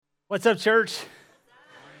What's up, church?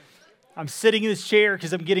 I'm sitting in this chair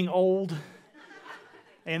because I'm getting old.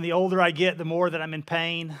 And the older I get, the more that I'm in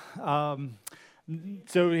pain.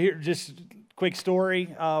 So here, just quick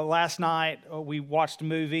story. Last night, we watched a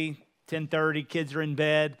movie, 10:30, kids are in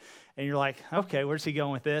bed. And you're like, okay, where's he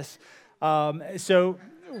going with this? So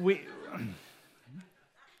we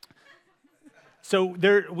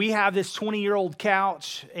have this 20-year-old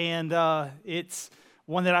couch, and it's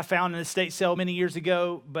one that I found in an estate sale many years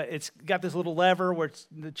ago, but it's got this little lever where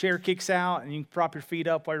the chair kicks out and you can prop your feet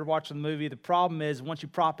up while you're watching the movie. The problem is once you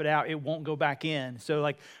prop it out, it won't go back in. So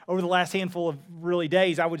like over the last handful of really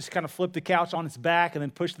days, I would just kind of flip the couch on its back and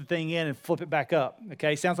then push the thing in and flip it back up.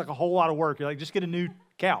 Okay, sounds like a whole lot of work. You're like, just get a new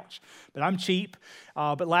couch. But I'm cheap.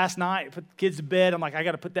 But last night, I put the kids to bed. I'm like, I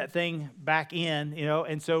got to put that thing back in,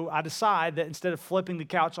 And so I decide that instead of flipping the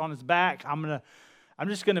couch on its back, I'm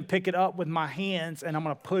just going to pick it up with my hands, and I'm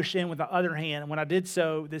going to push in with the other hand. And when I did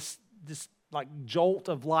so, this like jolt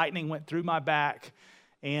of lightning went through my back,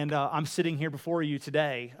 and I'm sitting here before you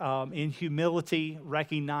today in humility,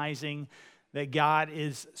 recognizing that God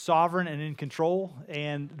is sovereign and in control,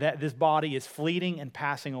 and that this body is fleeting and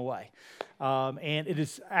passing away. And it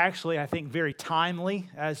is actually, I think, very timely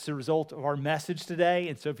as a result of our message today.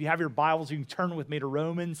 And so if you have your Bibles, you can turn with me to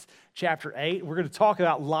Romans chapter 8. We're going to talk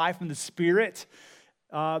about life in the Spirit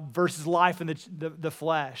versus life in the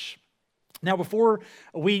flesh. Now, before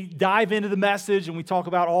we dive into the message and we talk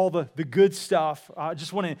about all the good stuff, I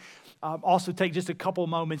just want to also take just a couple of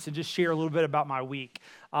moments and just share a little bit about my week.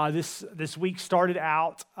 This week started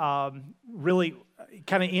out really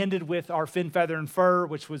kind of ended with our Fin, Feather, and Fur,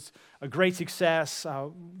 which was a great success.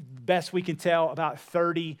 Best we can tell, about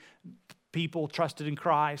 30 people trusted in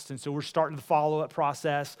Christ, and so we're starting the follow-up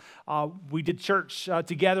process. We did church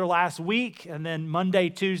together last week, and then Monday,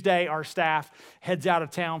 Tuesday, our staff heads out of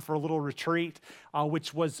town for a little retreat,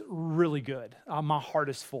 which was really good. My heart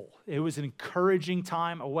is full. It was an encouraging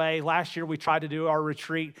time away. Last year, we tried to do our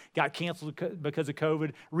retreat, got canceled because of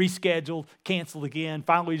COVID, rescheduled, canceled again.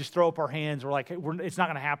 Finally, we just throw up our hands. We're like, hey, it's not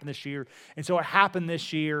going to happen this year, and so it happened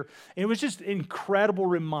this year. It was just an incredible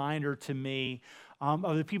reminder to me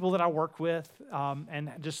of the people that I work with,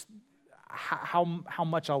 and just how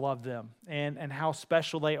much I love them, and how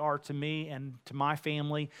special they are to me and to my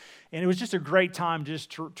family. And it was just a great time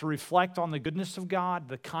just to reflect on the goodness of God,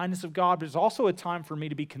 the kindness of God, but it's also a time for me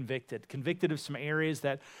to be convicted of some areas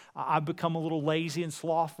that I've become a little lazy and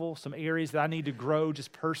slothful, some areas that I need to grow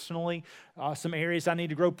just personally, some areas I need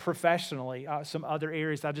to grow professionally, some other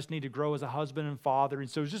areas I just need to grow as a husband and father. And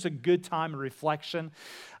so it was just a good time of reflection.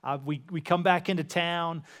 We come back into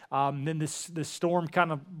town, then this storm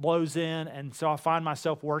kind of blows in, and so I find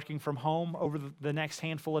myself working from home over the next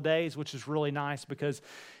handful of days, which is really nice because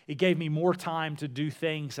it gave me more time to do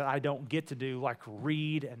things that I don't get to do, like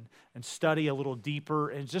read and study a little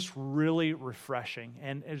deeper, and just really refreshing.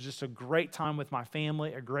 And it was just a great time with my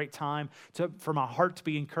family, a great time for my heart to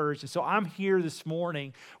be encouraged. And so I'm here this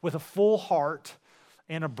morning with a full heart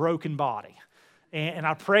and a broken body. And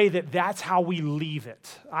I pray that that's how we leave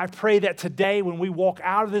it. I pray that today when we walk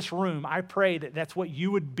out of this room, I pray that that's what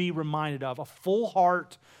you would be reminded of, a full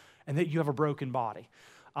heart and that you have a broken body.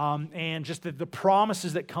 And just the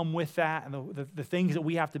promises that come with that, and the things that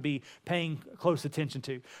we have to be paying close attention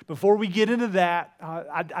to. Before we get into that,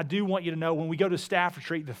 I do want you to know when we go to staff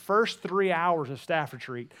retreat, the first 3 hours of staff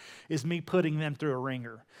retreat is me putting them through a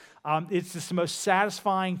ringer. It's just the most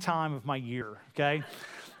satisfying time of my year, okay?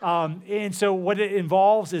 And so what it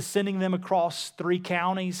involves is sending them across 3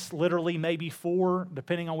 counties, literally maybe 4,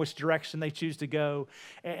 depending on which direction they choose to go.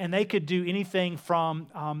 And they could do anything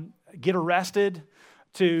from get arrested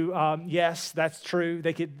to, yes, that's true.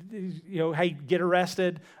 They could, hey, get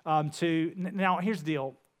arrested, to, now here's the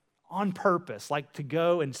deal. On purpose, like to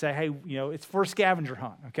go and say, hey, it's for a scavenger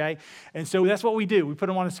hunt, okay? And so that's what we do. We put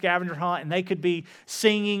them on a scavenger hunt, and they could be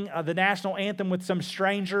singing the national anthem with some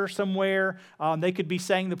stranger somewhere. They could be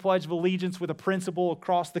saying the Pledge of Allegiance with a principal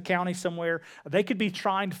across the county somewhere. They could be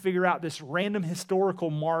trying to figure out this random historical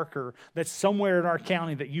marker that's somewhere in our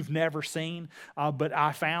county that you've never seen, but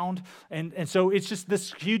I found. And so it's just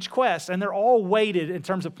this huge quest, and they're all weighted in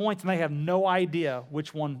terms of points, and they have no idea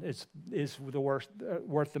which one is the worth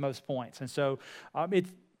the most points. And so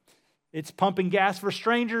it's pumping gas for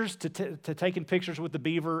strangers to taking pictures with the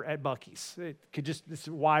beaver at Buc-ee's. It's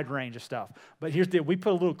a wide range of stuff. But we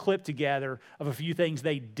put a little clip together of a few things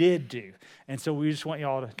they did do. And so we just want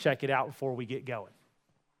y'all to check it out before we get going.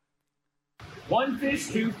 1 fish,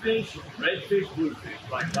 2 fish, red fish, blue fish,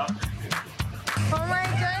 like Dr. Oh my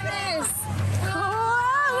goodness!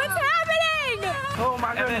 Whoa, what's happening? Oh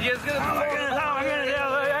my goodness! Oh my goodness! Oh my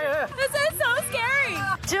goodness! This is so scary.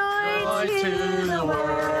 Joy Joy to the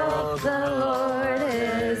world, the Lord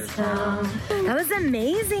is come. That was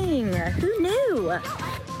amazing. Who knew?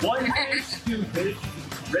 One fish, two fish,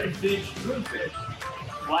 red fish, blue fish,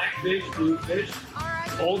 black fish, blue fish,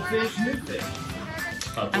 old fish, new fish.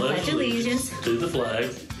 I pledge allegiance to the flag.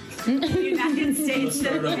 United States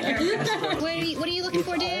of What are you looking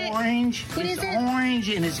for, Dick? Orange. What is it's it? orange,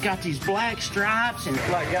 and it's got these black stripes and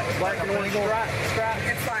Got black and orange stripes.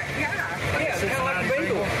 It's like, yeah. Yeah, it's kind of like a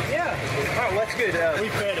bagel. Yeah. Oh, that's good. We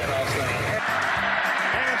fed it last night.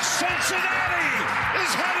 And Cincinnati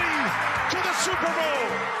is heading to the Super Bowl.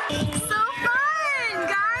 So fun,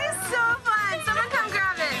 guys. So fun. Someone come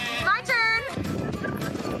grab it. My turn.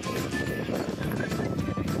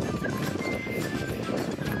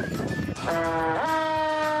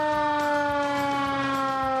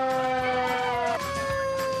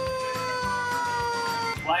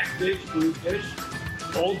 Black fish, blue fish,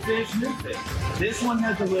 old fish, new fish. This one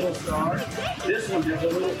has a little star. This one has a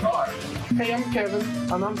little car. Hey, I'm Kevin,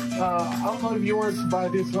 and I don't know if you want to buy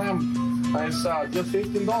this lamb. It's just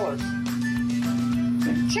 $15.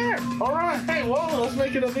 Sure. All right. Hey, well, let's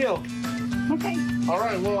make it a deal. Okay. All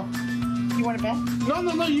right. Well, You want to bet? no.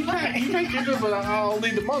 You can't. You can't get it, but I'll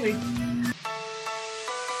need the money.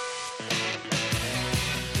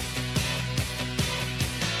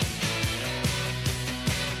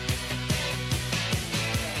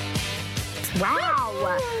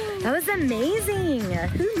 Wow. That was amazing.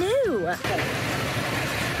 Who knew?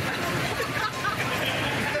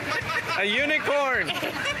 A unicorn.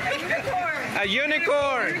 A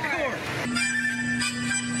unicorn.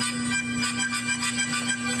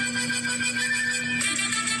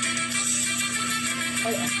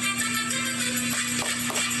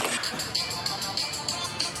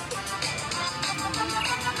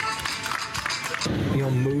 You know,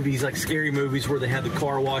 movies like scary movies where they have the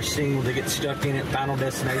car wash scene where they get stuck in it, Final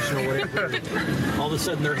Destination or whatever. All of a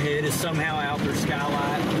sudden their head is somehow out their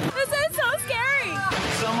skylight. This is so scary.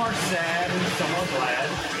 Some are sad and some are glad.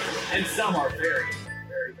 And some are very,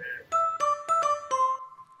 very bad.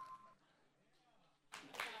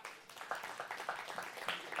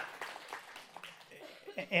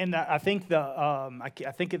 And I think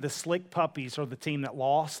I think the Slick Puppies are the team that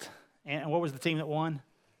lost. And what was the team that won?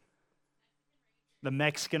 The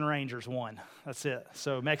Mexican Rangers won. That's it.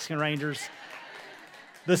 So Mexican Rangers.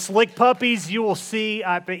 The Slick Puppies, you will see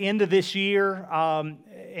at the end of this year,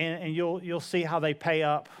 and you'll see how they pay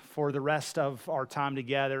up for the rest of our time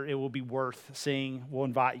together. It will be worth seeing. We'll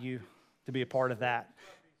invite you to be a part of that.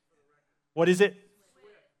 What is it?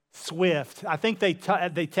 Swift. I think they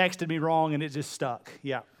texted me wrong and it just stuck.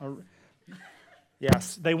 Yeah.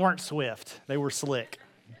 Yes, they weren't swift. They were slick.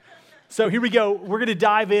 So here we go. We're going to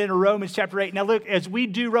dive into Romans chapter 8. Now look, as we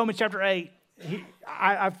do Romans chapter 8,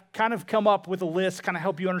 I've kind of come up with a list, kind of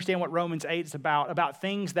help you understand what Romans 8 is about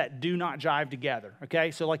things that do not jive together,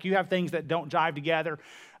 okay? So like you have things that don't jive together,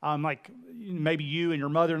 like maybe you and your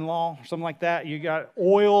mother-in-law or something like that. You got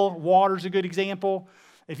oil, water's a good example.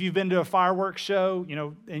 If you've been to a fireworks show,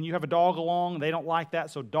 and you have a dog along, they don't like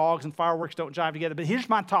that, so dogs and fireworks don't jive together. But here's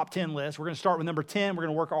my top 10 list. We're going to start with number 10. We're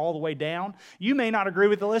going to work all the way down. You may not agree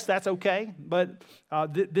with the list. That's okay. But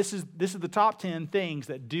this is the top 10 things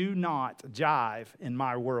that do not jive in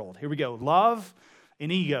my world. Here we go. Love and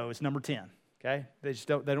ego is number 10. Okay? They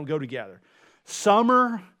don't go together.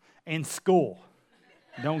 Summer and school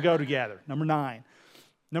don't go together. Number 9.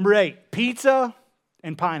 Number 8, pizza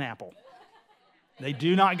and pineapple. They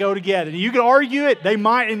do not go together. You can argue it. They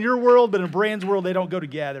might in your world, but in Brand's world, they don't go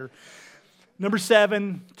together. Number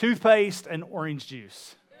 7, toothpaste and orange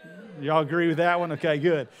juice. Y'all agree with that one? Okay,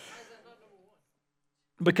 good.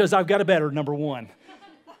 Because I've got a better number 1.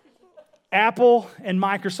 Apple and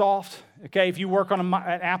Microsoft. Okay, if you work on an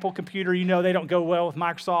Apple computer, you know they don't go well with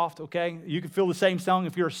Microsoft. Okay, you can feel the same song.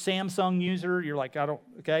 If you're a Samsung user, you're like, I don't.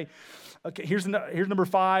 Okay, here's number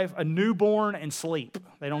 5. A newborn and sleep.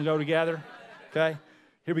 They don't go together. Okay,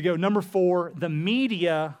 here we go. Number 4, the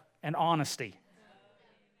media and honesty.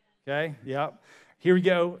 Okay, yep. Here we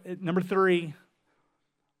go. Number 3,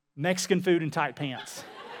 Mexican food and tight pants.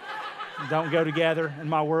 Don't go together in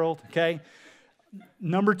my world, okay?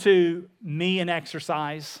 Number 2, me and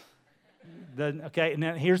exercise. Okay, and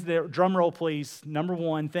then here's the drum roll, please. Number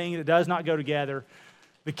 1, thing that does not go together,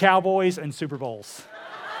 the Cowboys and Super Bowls.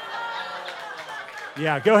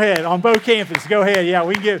 Yeah, go ahead. On both campuses, go ahead. Yeah,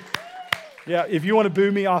 we can give... Yeah, if you want to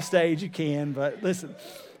boo me off stage, you can. But listen,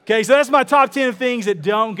 Okay, so that's my top 10 of things that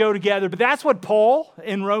don't go together. But that's what Paul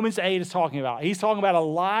in Romans 8 is talking about. He's talking about a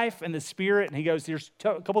life in the Spirit, and he goes, there's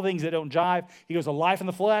a couple of things that don't jive. He goes, a life in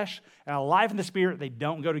the flesh and a life in the Spirit, they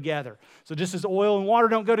don't go together. So just as oil and water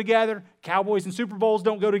don't go together, Cowboys and Super Bowls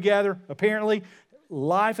don't go together, apparently,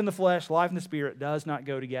 life in the flesh, life in the Spirit does not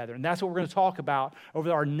go together. And that's what we're going to talk about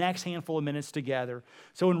over our next handful of minutes together.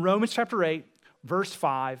 So in Romans chapter 8, verse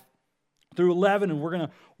 5, through 11, and we're going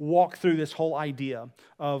to walk through this whole idea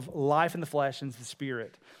of life in the flesh and the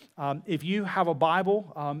Spirit. If you have a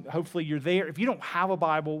Bible, hopefully you're there. If you don't have a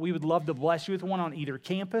Bible, we would love to bless you with one on either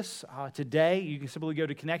campus. Today, you can simply go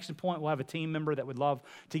to Connection Point. We'll have a team member that would love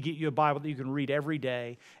to get you a Bible that you can read every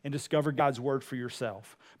day and discover God's Word for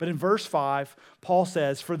yourself. But in verse 5, Paul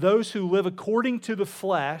says, "For those who live according to the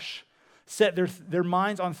flesh set their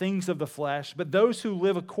minds on things of the flesh, but those who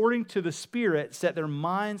live according to the Spirit set their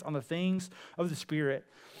minds on the things of the Spirit."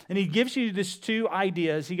 And he gives you these two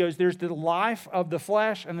ideas. He goes, there's the life of the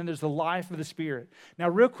flesh, and then there's the life of the Spirit. Now,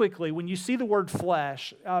 real quickly, when you see the word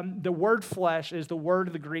flesh, the word flesh is the word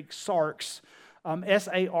of the Greek sarx,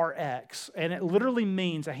 S-A-R-X, and it literally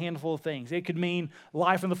means a handful of things. It could mean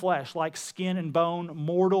life in the flesh, like skin and bone,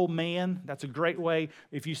 mortal man. That's a great way.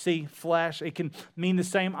 If you see flesh, it can mean the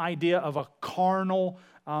same idea of a carnal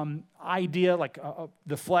idea, like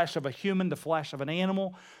the flesh of a human, the flesh of an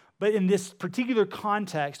animal. But in this particular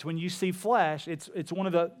context, when you see flesh, it's one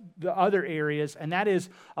of the other areas, and that is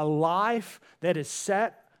a life that is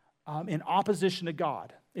set in opposition to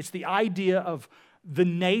God. It's the idea of the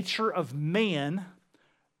nature of man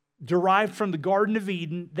derived from the Garden of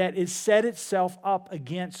Eden that is set itself up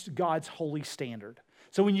against God's holy standard.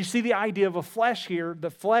 So when you see the idea of a flesh here,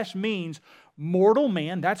 the flesh means mortal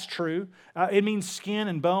man, that's true. It means skin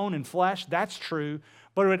and bone and flesh, that's true.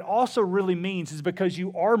 But what it also really means is because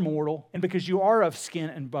you are mortal and because you are of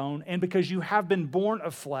skin and bone and because you have been born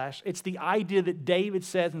of flesh, it's the idea that David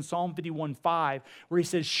says in Psalm 51:5, where he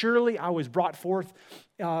says, "Surely I was brought forth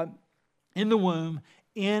in the womb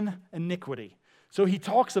in iniquity." So he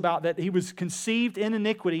talks about that he was conceived in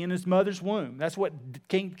iniquity in his mother's womb. That's what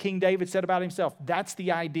King David said about himself. That's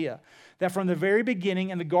the idea. That from the very beginning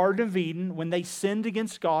in the Garden of Eden, when they sinned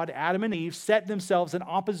against God, Adam and Eve set themselves in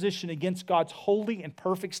opposition against God's holy and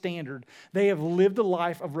perfect standard. They have lived a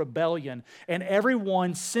life of rebellion. And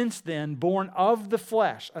everyone since then, born of the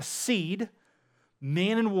flesh, a seed,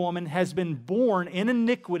 man and woman, has been born in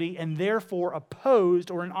iniquity and therefore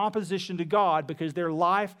opposed or in opposition to God because their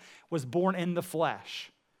life was born in the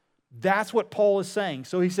flesh. That's what Paul is saying.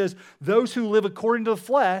 So he says, those who live according to the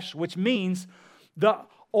flesh, which means the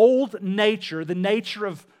old nature, the nature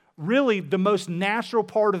of really the most natural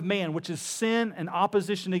part of man, which is sin and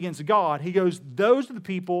opposition against God. He goes, those are the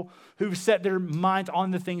people who've set their minds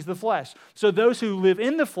on the things of the flesh. So those who live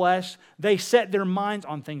in the flesh, they set their minds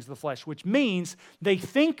on things of the flesh, which means they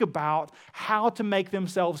think about how to make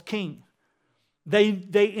themselves king. They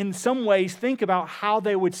in some ways think about how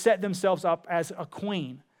they would set themselves up as a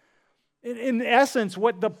queen. In essence,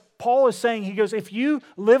 what Paul is saying, he goes, if you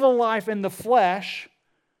live a life in the flesh,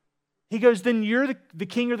 he goes, then you're the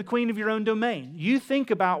king or the queen of your own domain. You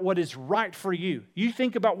think about what is right for you. You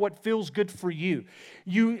think about what feels good for you.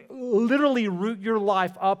 You literally root your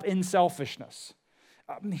life up in selfishness.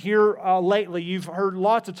 Here lately, you've heard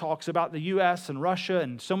lots of talks about the U.S. and Russia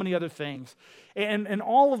and so many other things. And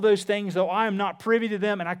all of those things, though I am not privy to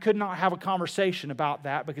them and I could not have a conversation about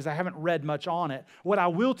that because I haven't read much on it, what I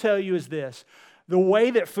will tell you is this. The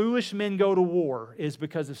way that foolish men go to war is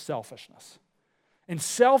because of selfishness. And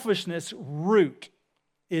selfishness root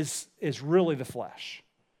is really the flesh.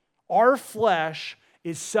 Our flesh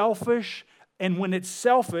is selfish, and when it's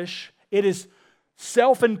selfish, it is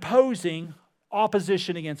self-imposing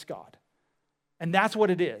opposition against God. And that's what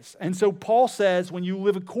it is. And so Paul says, when you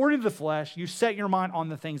live according to the flesh, you set your mind on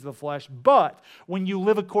the things of the flesh. But when you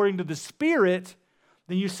live according to the Spirit,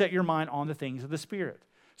 then you set your mind on the things of the Spirit.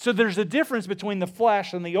 So there's a difference between the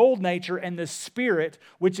flesh and the old nature and the Spirit,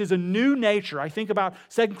 which is a new nature. I think about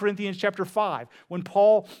 2 Corinthians chapter 5, when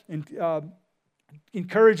Paul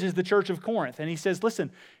encourages the church of Corinth. And he says,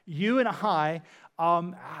 listen, you and I,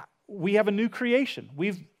 we have a new creation.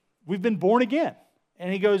 We've been born again.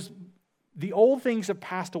 And he goes, the old things have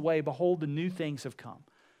passed away. Behold, the new things have come.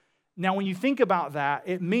 Now, when you think about that,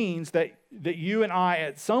 it means that you and I,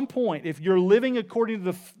 at some point, if you're living according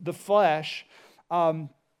to the flesh,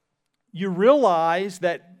 you realize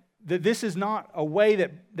that this is not a way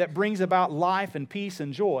that brings about life and peace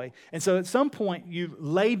and joy. And so at some point, you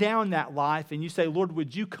lay down that life and you say, Lord,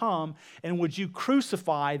 would you come and would you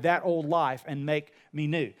crucify that old life and make me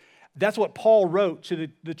new? That's what Paul wrote to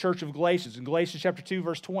the church of Galatians in Galatians chapter 2,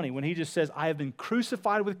 verse 20, when he just says, I have been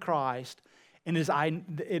crucified with Christ, and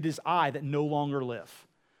it is I that no longer live.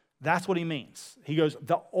 That's what he means. He goes,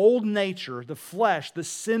 the old nature, the flesh, the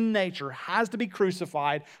sin nature has to be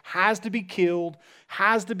crucified, has to be killed,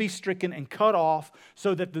 has to be stricken and cut off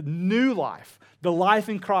so that the new life, the life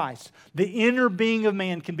in Christ, the inner being of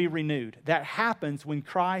man can be renewed. That happens when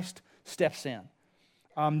Christ steps in.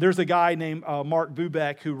 There's a guy named Mark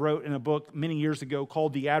Bubeck who wrote in a book many years ago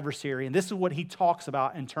called The Adversary, and this is what he talks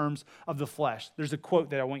about in terms of the flesh. There's a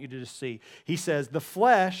quote that I want you to just see. He says, the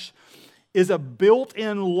flesh is a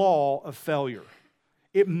built-in law of failure.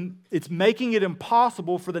 It's making it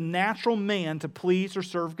impossible for the natural man to please or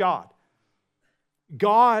serve God.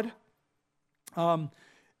 God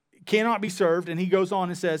cannot be served, and he goes on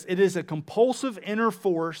and says, it is a compulsive inner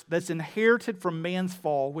force that's inherited from man's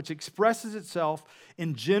fall, which expresses itself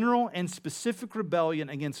in general and specific rebellion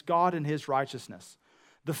against God and his righteousness.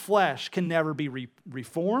 The flesh can never be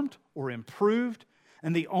reformed or improved,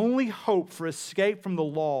 and the only hope for escape from the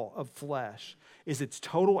law of flesh is its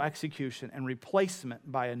total execution and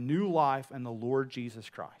replacement by a new life in the Lord Jesus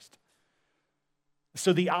Christ.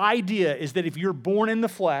 So the idea is that if you're born in the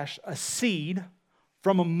flesh, a seed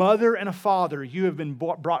from a mother and a father, you have been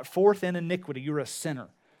brought forth in iniquity. You're a sinner.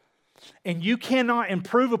 And you cannot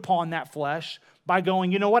improve upon that flesh by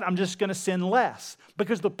going, you know what, I'm just going to sin less.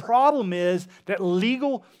 Because the problem is that the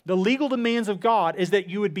legal demands of God is that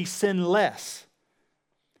you would be sinless.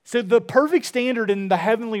 So the perfect standard in the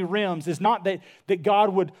heavenly realms is not that God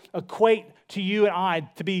would equate to you and I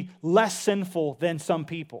to be less sinful than some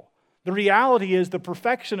people. The reality is the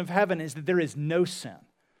perfection of heaven is that there is no sin.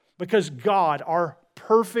 Because God, our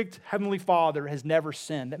perfect Heavenly Father, has never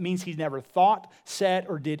sinned. That means He's never thought, said,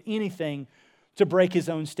 or did anything to break His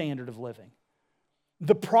own standard of living.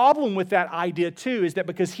 The problem with that idea, too, is that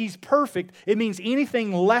because He's perfect, it means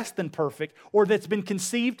anything less than perfect or that's been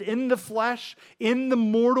conceived in the flesh, in the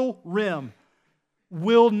mortal realm,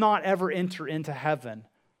 will not ever enter into heaven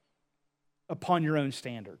upon your own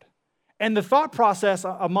standard. And the thought process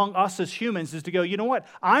among us as humans is to go, you know what,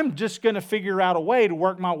 I'm just going to figure out a way to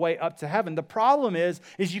work my way up to heaven. The problem is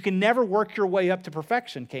you can never work your way up to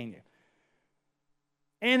perfection, can you?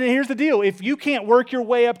 And here's the deal. If you can't work your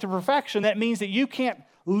way up to perfection, that means that you can't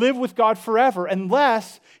live with God forever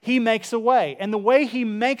unless He makes a way. And the way He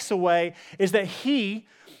makes a way is that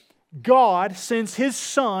God, sends His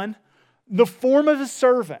Son, the form of a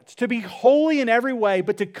servant, to be holy in every way,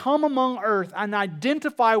 but to come among earth and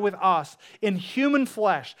identify with us in human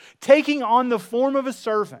flesh, taking on the form of a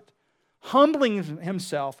servant, humbling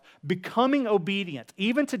Himself, becoming obedient,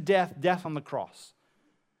 even to death on the cross.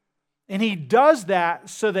 And He does that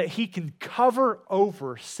so that He can cover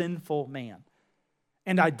over sinful man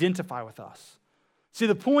and identify with us. See,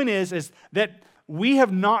 the point is that we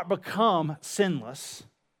have not become sinless.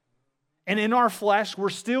 And in our flesh, we're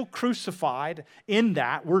still crucified in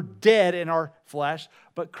that. We're dead in our flesh,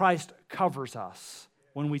 but Christ covers us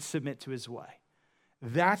when we submit to His way.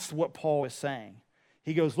 That's what Paul is saying.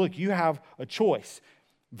 He goes, look, you have a choice.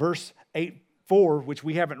 Verse 8:4, which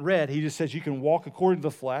we haven't read, he just says you can walk according to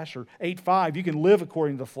the flesh, or 8:5, you can live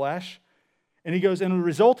according to the flesh. And he goes, and the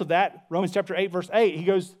result of that, Romans chapter 8, verse 8, he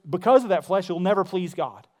goes, because of that flesh, you'll never please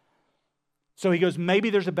God. So he goes,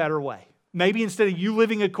 maybe there's a better way. Maybe instead of you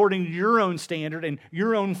living according to your own standard and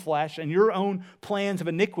your own flesh and your own plans of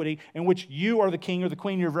iniquity in which you are the king or the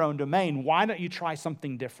queen of your own domain, why don't you try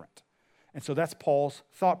something different? And so that's Paul's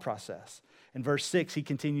thought process. In verse 6, he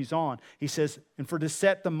continues on. He says, and for to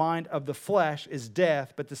set the mind of the flesh is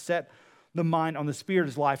death, but to set the mind on the Spirit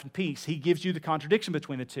is life and peace. He gives you the contradiction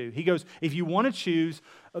between the two. He goes, if you want to choose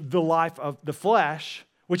the life of the flesh,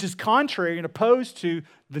 which is contrary and opposed to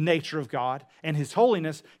the nature of God and His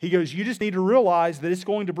holiness, he goes, you just need to realize that it's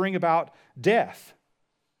going to bring about death.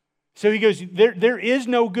 So he goes, there is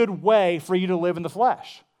no good way for you to live in the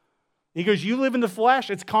flesh. He goes, you live in the flesh,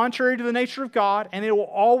 it's contrary to the nature of God, and it will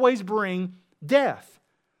always bring death.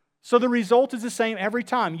 So the result is the same every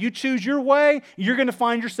time. You choose your way, you're going to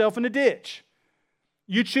find yourself in a ditch.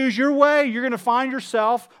 You choose your way, you're going to find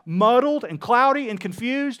yourself muddled and cloudy and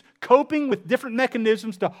confused, coping with different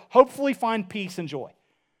mechanisms to hopefully find peace and joy.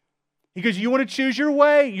 Because you want to choose your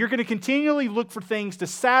way, you're going to continually look for things to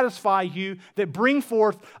satisfy you that bring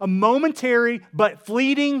forth a momentary but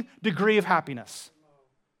fleeting degree of happiness.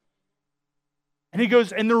 And he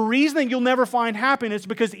goes, and the reason that you'll never find happiness is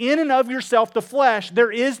because in and of yourself, the flesh,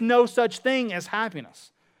 there is no such thing as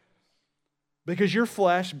happiness. Because your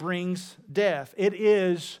flesh brings death. It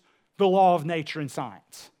is the law of nature and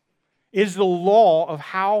science. It is the law of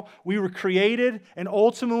how we were created, and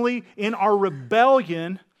ultimately in our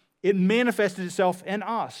rebellion it manifested itself in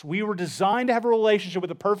us. We were designed to have a relationship with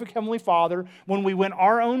the perfect Heavenly Father. When we went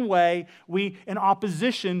our own way, we, in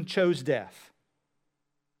opposition, chose death.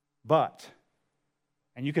 But,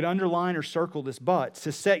 and you could underline or circle this but,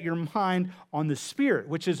 to set your mind on the Spirit,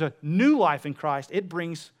 which is a new life in Christ. It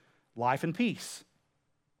brings life and peace.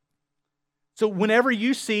 So whenever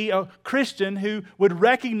you see a Christian who would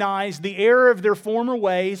recognize the error of their former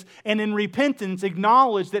ways and in repentance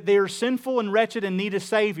acknowledge that they are sinful and wretched and need a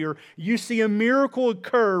Savior, you see a miracle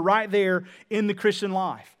occur right there in the Christian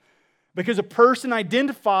life. Because a person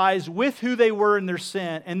identifies with who they were in their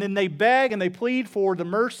sin, and then they beg and they plead for the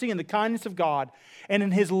mercy and the kindness of God. And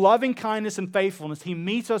in His loving kindness and faithfulness, He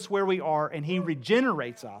meets us where we are and He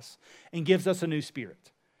regenerates us and gives us a new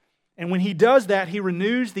spirit. And when He does that, He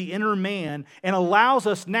renews the inner man and allows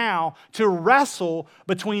us now to wrestle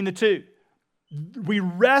between the two. We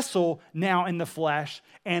wrestle now in the flesh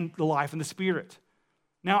and the life in the Spirit.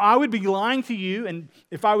 Now, I would be lying to you, and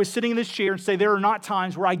if I was sitting in this chair and say there are not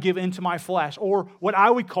times where I give into my flesh, or what I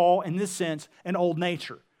would call, in this sense, an old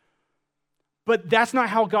nature. But that's not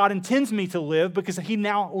how God intends me to live, because He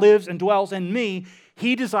now lives and dwells in me.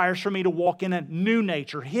 He desires for me to walk in a new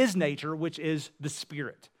nature, His nature, which is the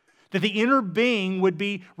Spirit. That the inner being would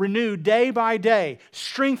be renewed day by day,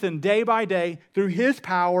 strengthened day by day through His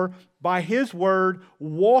power, by His word,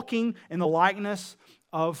 walking in the likeness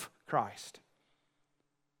of Christ.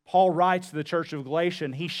 Paul writes to the church of Galatia,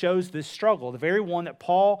 and he shows this struggle, the very one that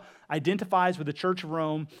Paul identifies with the church of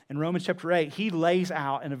Rome in Romans chapter 8. He lays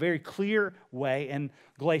out in a very clear way in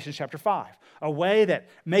Galatians chapter 5, a way that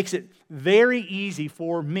makes it very easy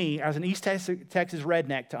for me as an East Texas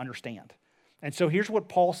redneck to understand. And so here's what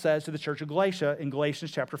Paul says to the church of Galatia in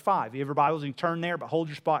Galatians chapter 5. If you have your Bibles, you can turn there, but hold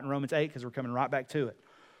your spot in Romans 8 because we're coming right back to it.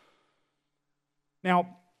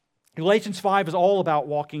 Now, Galatians 5 is all about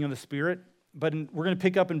walking in the Spirit, but we're going to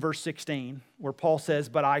pick up in verse 16 where Paul says,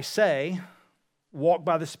 "But I say, walk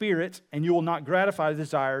by the Spirit, and you will not gratify the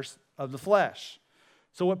desires of the flesh."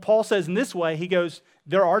 So what Paul says in this way, he goes,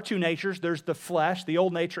 there are two natures. There's the flesh, the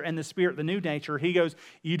old nature, and the Spirit, the new nature. He goes,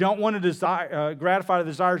 you don't want to gratify the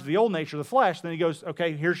desires of the old nature, the flesh. Then he goes,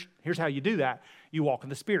 okay, here's how you do that. You walk in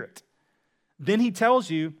the Spirit. Then he tells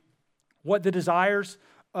you what the desires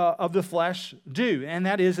of the flesh do, and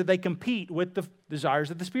that is that they compete with the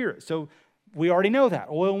desires of the Spirit. So we already know that.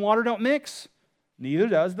 Oil and water don't mix. Neither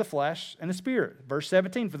does the flesh and the Spirit. Verse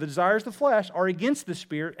 17, for the desires of the flesh are against the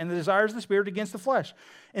Spirit, and the desires of the Spirit against the flesh.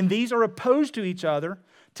 And these are opposed to each other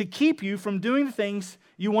to keep you from doing the things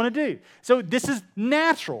you want to do. So this is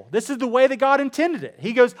natural. This is the way that God intended it.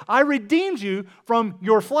 He goes, I redeemed you from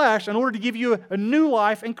your flesh in order to give you a new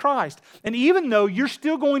life in Christ. And even though you're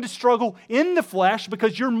still going to struggle in the flesh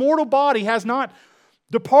because your mortal body has not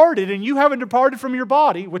departed and you haven't departed from your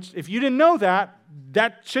body, which if you didn't know that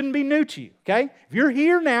shouldn't be new to you, okay? If you're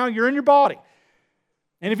here now, you're in your body.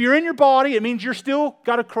 And if you're in your body, it means you're still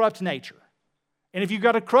got a corrupt nature. And if you've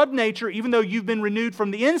got a corrupt nature, even though you've been renewed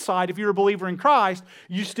from the inside, if you're a believer in Christ,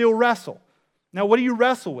 you still wrestle. Now, what do you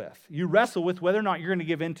wrestle with? You wrestle with whether or not you're going to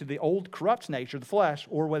give in to the old corrupt nature, the flesh,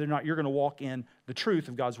 or whether or not you're going to walk in the truth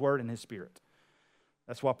of God's Word and His Spirit.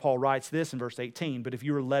 That's why Paul writes this in verse 18, but if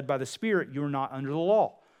you are led by the Spirit, you are not under the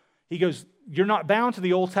law. He goes, you're not bound to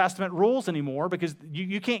the Old Testament rules anymore because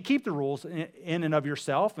you can't keep the rules in and of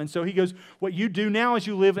yourself. And so he goes, what you do now is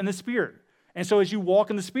you live in the Spirit. And so as you walk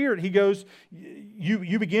in the Spirit, he goes,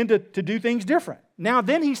 you begin to do things different. Now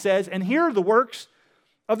then he says, and here are the works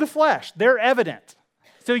of the flesh. They're evident.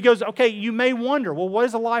 So he goes, okay, you may wonder, well, what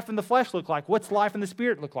does a life in the flesh look like? What's life in the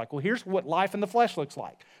Spirit look like? Well, here's what life in the flesh looks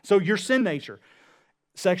like. So your sin nature.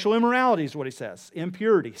 Sexual immorality is what he says.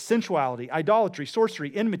 Impurity, sensuality, idolatry,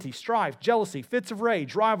 sorcery, enmity, strife, jealousy, fits of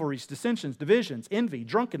rage, rivalries, dissensions, divisions, envy,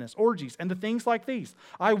 drunkenness, orgies, and the things like these.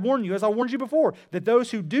 I warn you, as I warned you before, that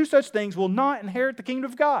those who do such things will not inherit the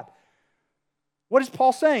kingdom of God. What is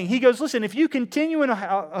Paul saying? He goes, listen, if you continue in a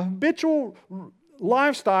habitual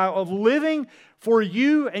lifestyle of living for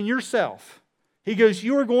you and yourself, he goes,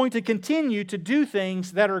 you are going to continue to do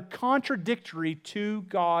things that are contradictory to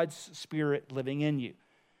God's Spirit living in you.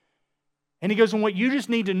 And he goes, and what you just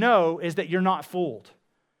need to know is that you're not fooled.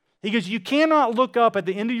 He goes, you cannot look up at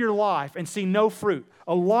the end of your life and see no fruit.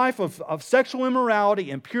 A life of sexual immorality,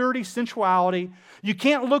 impurity, sensuality. You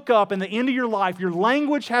can't look up in the end of your life, your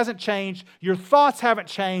language hasn't changed, your thoughts haven't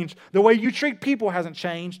changed, the way you treat people hasn't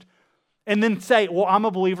changed, and then say, well, I'm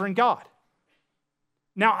a believer in God.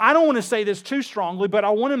 Now, I don't want to say this too strongly, but I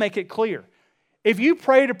want to make it clear. If you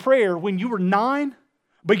prayed a prayer when you were 9,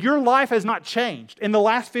 but your life has not changed in the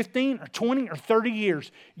last 15 or 20 or 30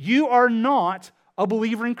 years, you are not a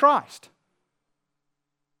believer in Christ.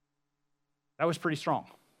 That was pretty strong.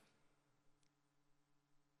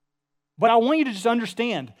 But I want you to just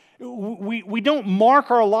understand, we don't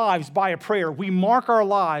mark our lives by a prayer. We mark our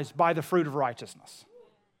lives by the fruit of righteousness.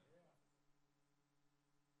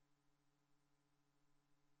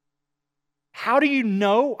 How do you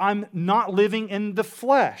know I'm not living in the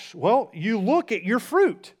flesh? Well, you look at your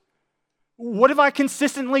fruit. What have I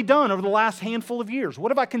consistently done over the last handful of years?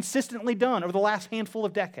 What have I consistently done over the last handful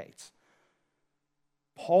of decades?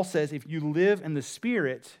 Paul says if you live in the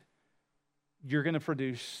Spirit, you're going to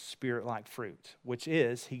produce Spirit-like fruit, which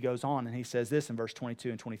is, he goes on and he says this in verse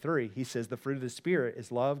 22 and 23. He says, the fruit of the Spirit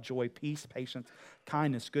is love, joy, peace, patience,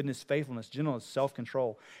 kindness, goodness, faithfulness, gentleness,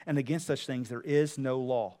 self-control. And against such things there is no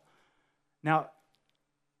law. Now,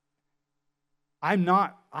 I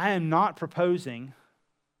am not proposing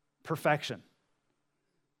perfection.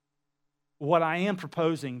 What I am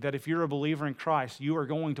proposing that if you're a believer in Christ, you are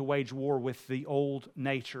going to wage war with the old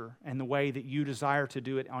nature and the way that you desire to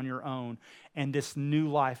do it on your own and this new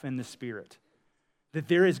life in the Spirit. That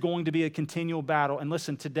there is going to be a continual battle. And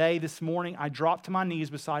listen, today, this morning, I dropped to my knees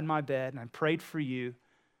beside my bed and I prayed for you.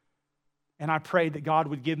 And I prayed that God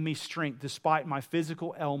would give me strength despite my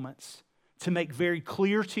physical ailments to make very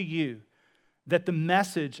clear to you that the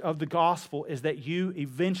message of the gospel is that you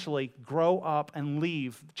eventually grow up and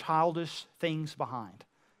leave childish things behind.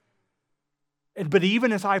 But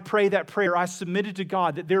even as I pray that prayer, I submitted to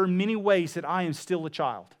God that there are many ways that I am still a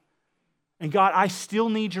child. And God, I still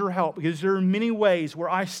need your help because there are many ways where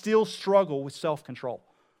I still struggle with self-control.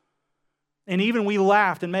 And even we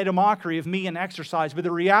laughed and made a mockery of me in exercise, but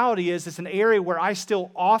the reality is it's an area where I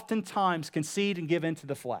still oftentimes concede and give into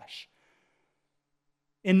the flesh.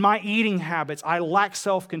 In my eating habits, I lack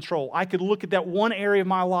self-control. I could look at that one area of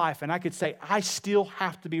my life and I could say, I still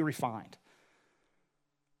have to be refined.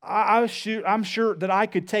 I'm sure that I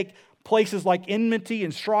could take places like enmity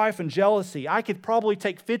and strife and jealousy. I could probably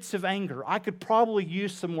take fits of anger. I could probably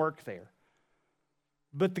use some work there.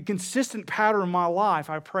 But the consistent pattern of my life,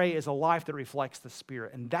 I pray, is a life that reflects the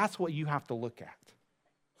Spirit. And that's what you have to look at.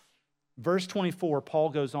 Verse 24, Paul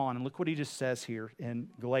goes on, and look what he just says here in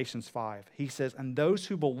Galatians 5. He says, and those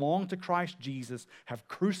who belong to Christ Jesus have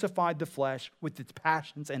crucified the flesh with its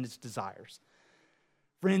passions and its desires.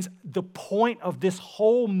 Friends, the point of this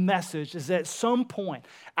whole message is that at some point,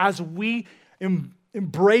 as we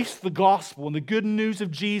embrace the gospel and the good news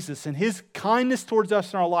of Jesus and His kindness towards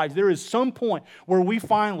us in our lives, there is some point where we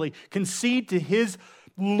finally concede to His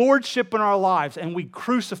lordship in our lives and we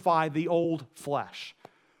crucify the old flesh.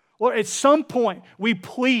 Lord, at some point, we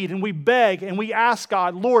plead and we beg and we ask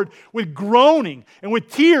God, Lord, with groaning and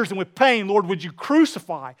with tears and with pain, Lord, would you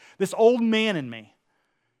crucify this old man in me?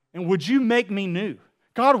 And would you make me new?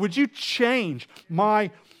 God, would you change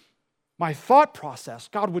my thought process?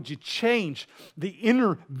 God, would you change the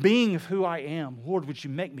inner being of who I am? Lord, would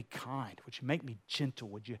you make me kind? Would you make me gentle?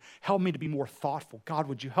 Would you help me to be more thoughtful? God,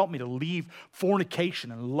 would you help me to leave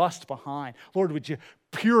fornication and lust behind? Lord, would you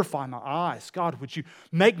purify my eyes? God, would you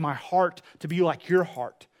make my heart to be like your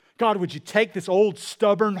heart? God, would you take this old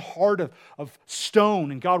stubborn heart of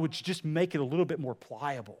stone and God, would you just make it a little bit more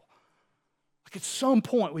pliable? Like at some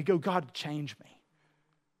point we go, God, change me.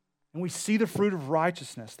 And we see the fruit of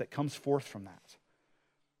righteousness that comes forth from that.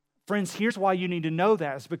 Friends, here's why you need to know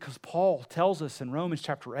that is because Paul tells us in Romans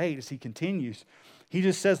chapter 8 as he continues, he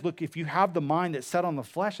just says, look, if you have the mind that's set on the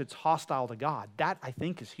flesh, it's hostile to God. That, I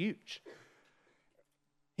think, is huge.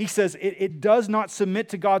 He says it does not submit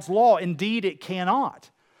to God's law. Indeed, it cannot.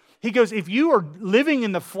 He goes, if you are living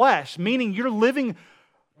in the flesh, meaning you're living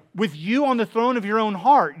with you on the throne of your own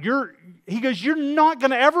heart, he goes, you're not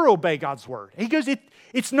going to ever obey God's word. He goes,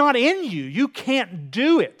 it's not in you. You can't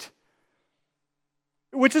do it.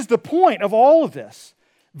 Which is the point of all of this.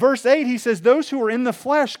 Verse 8, he says, those who are in the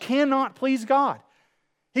flesh cannot please God.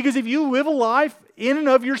 He goes, if you live a life in and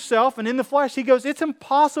of yourself and in the flesh, he goes, it's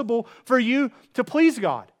impossible for you to please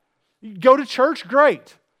God. You go to church,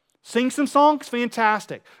 great. Sing some songs,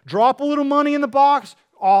 fantastic. Drop a little money in the box,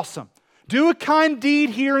 awesome. Do a kind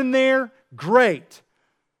deed here and there, great.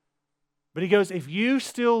 But he goes, if you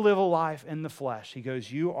still live a life in the flesh, he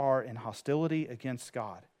goes, you are in hostility against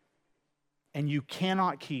God. And you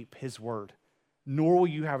cannot keep His word, nor will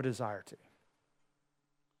you have a desire to.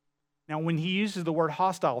 Now, when he uses the word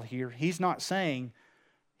hostile here, he's not saying,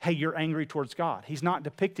 hey, you're angry towards God. He's not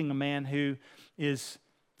depicting a man who is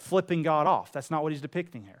flipping God off. That's not what he's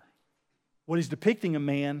depicting here. What he's depicting a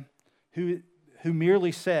man who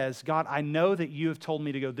merely says, God, I know that you have told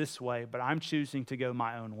me to go this way, but I'm choosing to go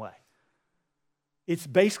my own way. It's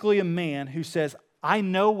basically a man who says, I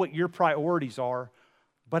know what your priorities are,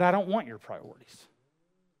 but I don't want your priorities.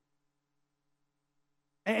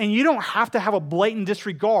 And you don't have to have a blatant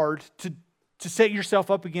disregard to set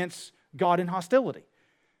yourself up against God in hostility.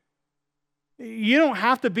 You don't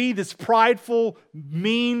have to be this prideful,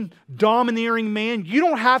 mean, domineering man. You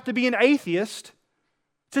don't have to be an atheist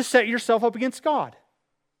to set yourself up against God.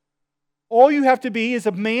 All you have to be is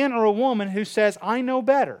a man or a woman who says, I know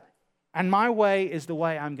better, and my way is the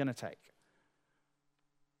way I'm going to take.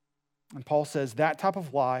 And Paul says that type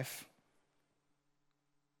of life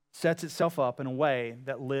sets itself up in a way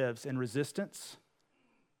that lives in resistance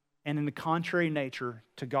and in the contrary nature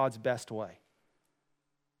to God's best way.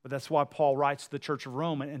 But that's why Paul writes to the church of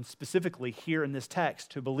Rome, and specifically here in this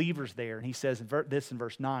text to believers there. And he says this in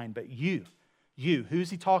verse 9, but you, who's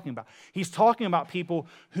he talking about? He's talking about people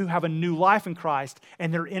who have a new life in Christ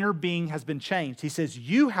and their inner being has been changed. He says,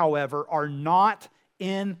 you, however, are not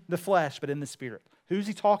in the flesh, but in the Spirit. Who's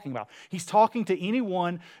he talking about? He's talking to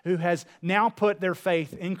anyone who has now put their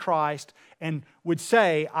faith in Christ and would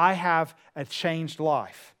say, I have a changed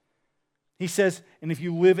life. He says, and if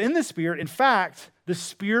you live in the Spirit, in fact, the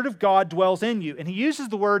Spirit of God dwells in you. And he uses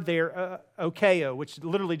the word there, okeo, which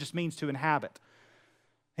literally just means to inhabit.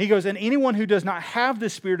 He goes, and anyone who does not have the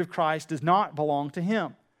Spirit of Christ does not belong to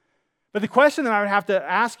him. But the question that I would have to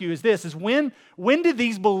ask you is this, is when did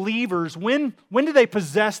these believers, when did they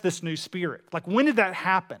possess this new Spirit? Like, when did that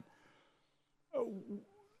happen?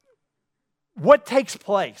 What takes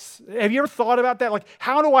place? Have you ever thought about that? Like,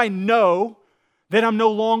 how do I know that I'm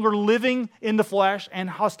no longer living in the flesh and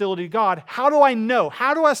hostility to God? How do I know?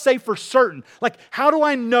 How do I say for certain? Like, how do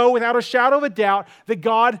I know without a shadow of a doubt that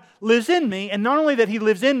God lives in me? And not only that He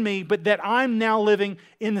lives in me, but that I'm now living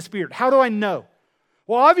in the Spirit. How do I know?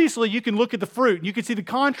 Well, obviously, you can look at the fruit. And you can see the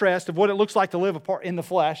contrast of what it looks like to live apart in the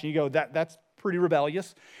flesh. And you go, that's pretty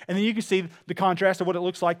rebellious. And then you can see the contrast of what it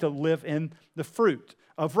looks like to live in the fruit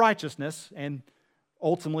of righteousness and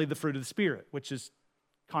ultimately the fruit of the Spirit, which is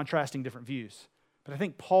contrasting different views. But I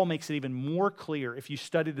think Paul makes it even more clear if you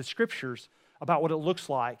study the Scriptures about what it looks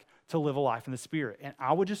like to live a life in the Spirit. And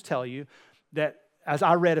I would just tell you that as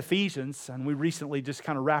I read Ephesians, and we recently just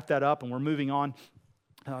kind of wrapped that up and we're moving on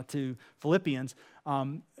to Philippians,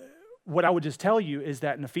 what I would just tell you is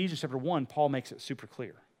that in Ephesians chapter 1, Paul makes it super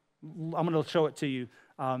clear. I'm going to show it to you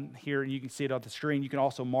here, and you can see it on the screen. You can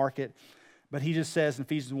also mark it. But he just says in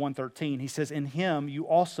Ephesians 1:13, he says, in Him you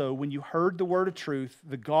also, when you heard the word of truth,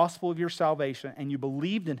 the gospel of your salvation, and you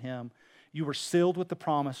believed in Him, you were sealed with the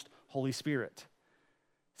promised Holy Spirit.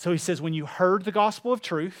 So he says, when you heard the gospel of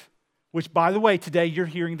truth, which, by the way, today you're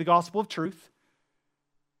hearing the gospel of truth,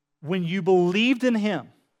 when you believed in Him,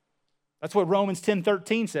 that's what Romans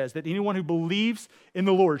 10:13 says, that anyone who believes in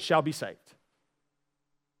the Lord shall be saved.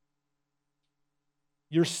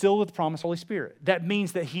 You're sealed with the promised Holy Spirit. That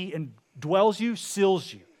means that He indwells you,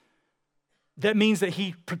 seals you. That means that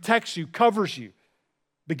He protects you, covers you,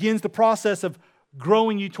 begins the process of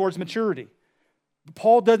growing you towards maturity. But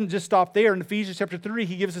Paul doesn't just stop there. In Ephesians chapter 3,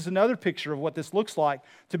 he gives us another picture of what this looks like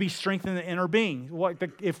to be strengthened in the inner being.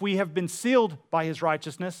 If we have been sealed by His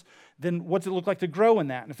righteousness, then what's it look like to grow in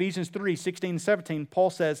that? In Ephesians 3, 16 and 17, Paul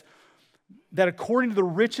says that according to the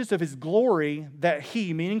riches of His glory, that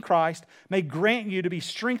He, meaning Christ, may grant you to be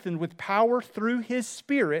strengthened with power through His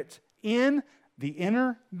Spirit in the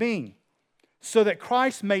inner being, so that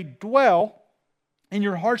Christ may dwell in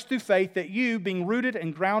your hearts through faith, that you, being rooted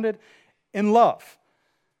and grounded in love.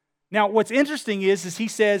 Now, what's interesting is he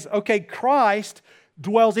says, okay, Christ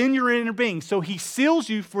dwells in your inner being, so He seals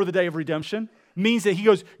you for the day of redemption, means that He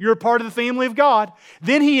goes, you're a part of the family of God.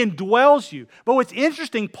 Then He indwells you. But what's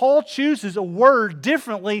interesting, Paul chooses a word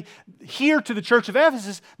differently here to the church of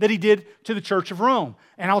Ephesus than he did to the church of Rome.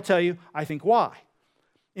 And I'll tell you, I think why.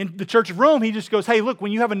 In the church of Rome, he just goes, hey, look,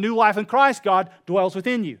 when you have a new life in Christ, God dwells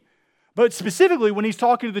within you. But specifically, when he's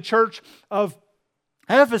talking to the church of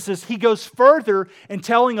Ephesus, he goes further in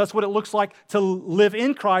telling us what it looks like to live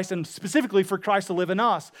in Christ, and specifically for Christ to live in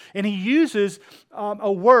us. And he uses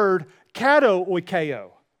a word,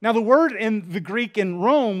 katoikeo. Now, the word in the Greek in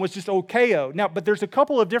Rome was just okeo. Now, but there's a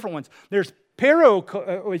couple of different ones. There's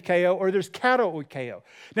paroikeo or there's katoikeo.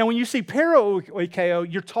 Now, when you see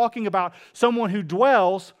paroikeo, you're talking about someone who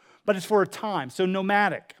dwells, but it's for a time. So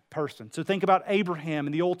nomadic person. So think about Abraham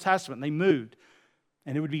in the Old Testament. They moved,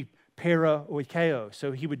 and it would be paroikeo.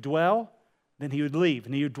 So he would dwell, then he would leave,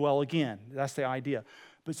 and he would dwell again. That's the idea.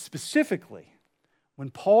 But specifically, when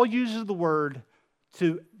Paul uses the word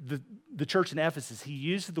to the church in Ephesus, he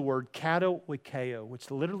uses the word katoikeo,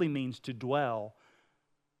 which literally means to dwell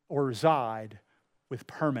or reside with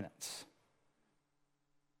permanence.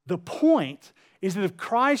 The point is that if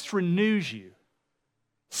Christ renews you,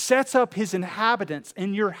 sets up His inhabitants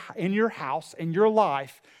in your house, in your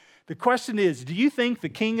life, the question is, do you think the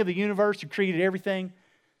King of the universe who created everything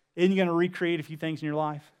isn't going to recreate a few things in your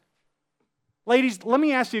life? Ladies, let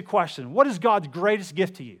me ask you a question. What is God's greatest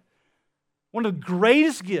gift to you? One of the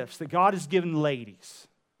greatest gifts that God has given ladies,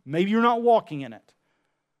 maybe you're not walking in it,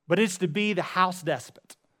 but it's to be the house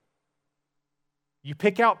despot. You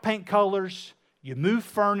pick out paint colors, you move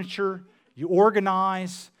furniture, you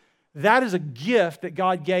organize. That is a gift that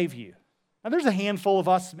God gave you. Now, there's a handful of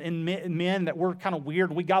us men that we're kind of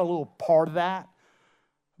weird. We got a little part of that.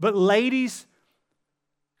 But ladies,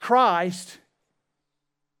 Christ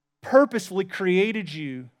purposefully created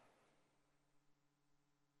you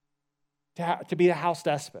to be a house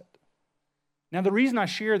despot. Now, the reason I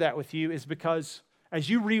share that with you is because as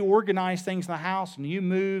you reorganize things in the house and you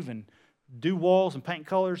move and do walls and paint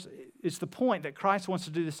colors, it's the point that Christ wants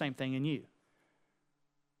to do the same thing in you.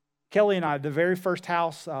 Kelly and I, the very first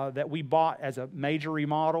house that we bought as a major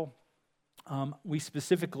remodel, we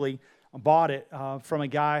specifically bought it from a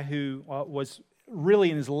guy who was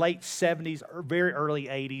really in his late 70s or very early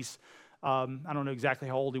 80s. I don't know exactly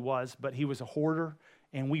how old he was, but he was a hoarder.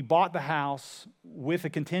 And we bought the house with a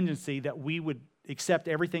contingency that we would accept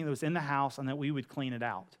everything that was in the house and that we would clean it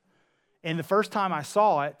out. And the first time I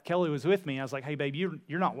saw it, Kelly was with me. I was like, hey, babe,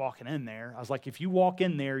 you're not walking in there. I was like, if you walk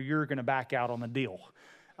in there, you're going to back out on the deal.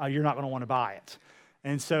 You're not going to want to buy it.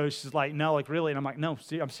 And so she's like, no, like really? And I'm like, no,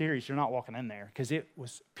 I'm serious. You're not walking in there. Because it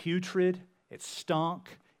was putrid. It stunk.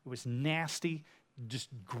 It was nasty, just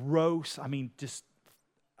gross. I mean,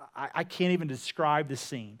 I can't even describe the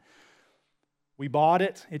scene. We bought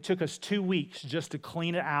it. It took us 2 weeks just to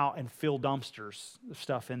clean it out and fill dumpsters of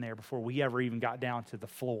stuff in there before we ever even got down to the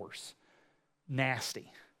floors.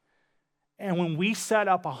 Nasty. And when we set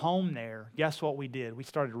up a home there, guess what we did? We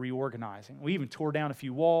started reorganizing. We even tore down a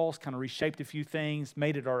few walls, kind of reshaped a few things,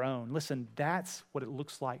 made it our own. Listen, that's what it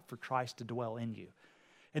looks like for Christ to dwell in you.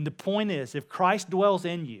 And the point is, if Christ dwells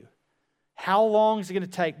in you, how long is it going to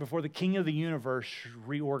take before the King of the universe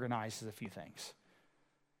reorganizes a few things?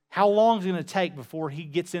 How long is it going to take before he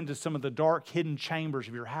gets into some of the dark, hidden chambers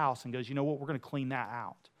of your house and goes, you know what, we're going to clean that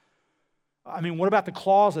out? I mean, what about the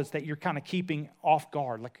closets that you're kind of keeping off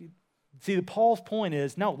guard? See, Paul's point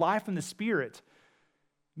is, no, life in the Spirit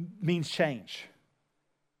means change.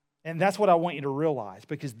 And that's what I want you to realize,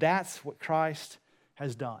 because that's what Christ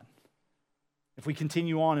has done. If we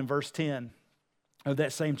continue on in verse 10 of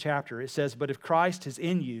that same chapter, it says, but if Christ is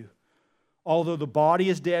in you, although the body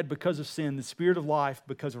is dead because of sin, the spirit of life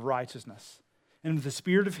because of righteousness. And if the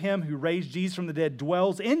spirit of him who raised Jesus from the dead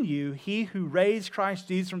dwells in you, he who raised Christ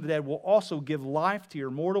Jesus from the dead will also give life to your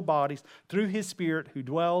mortal bodies through his spirit who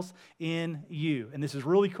dwells in you. And this is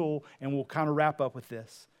really cool, and we'll kind of wrap up with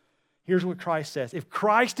this. Here's what Christ says. If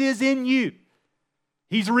Christ is in you,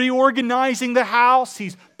 he's reorganizing the house,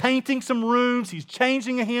 he's painting some rooms, he's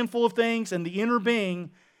changing a handful of things in the inner being.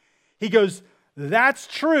 He goes, that's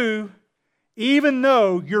true, even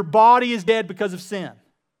though your body is dead because of sin.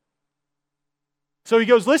 So he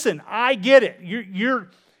goes, listen, I get it.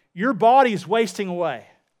 Your body is wasting away.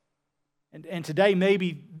 And today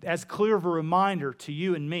maybe as clear of a reminder to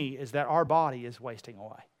you and me is that our body is wasting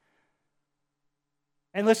away.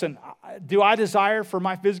 And listen, do I desire for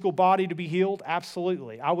my physical body to be healed?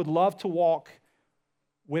 Absolutely. I would love to walk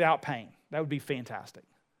without pain. That would be fantastic.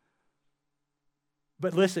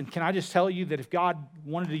 But listen, can I just tell you that if God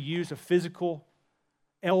wanted to use a physical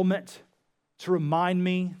element to remind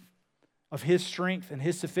me of his strength and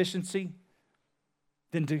his sufficiency,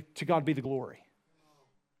 then to God be the glory.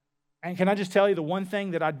 And can I just tell you the one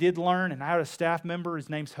thing that I did learn, and I had a staff member, his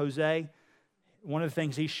name's Jose. One of the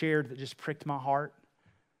things he shared that just pricked my heart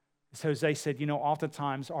is Jose said, you know,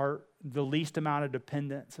 oftentimes the least amount of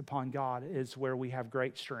dependence upon God is where we have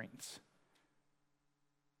great strengths.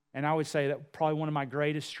 And I would say that probably one of my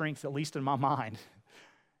greatest strengths, at least in my mind,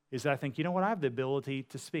 is that I think, you know what, I have the ability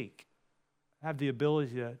to speak. I have the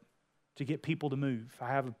ability to get people to move. I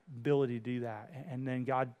have the ability to do that. And then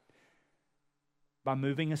God, by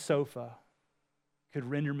moving a sofa, could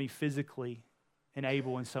render me physically and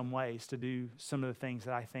able in some ways to do some of the things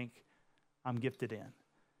that I think I'm gifted in.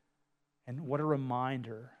 And what a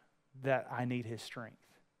reminder that I need his strength.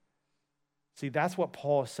 See, that's what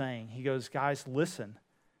Paul is saying. He goes, guys, listen.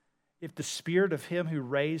 If the spirit of him who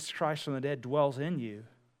raised Christ from the dead dwells in you,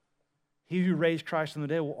 he who raised Christ from the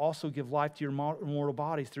dead will also give life to your mortal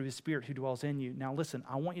bodies through his spirit who dwells in you. Now listen,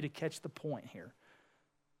 I want you to catch the point here.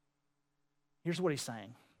 Here's what he's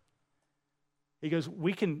saying. He goes,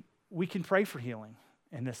 we can pray for healing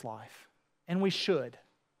in this life, and we should.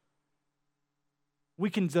 We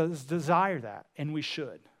can desire that, and we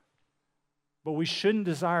should. But we shouldn't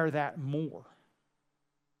desire that more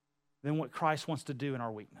than what Christ wants to do in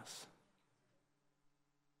our weakness.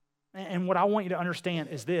 And what I want you to understand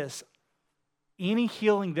is this. any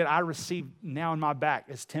healing that I receive now in my back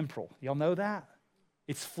is temporal. Y'all know that?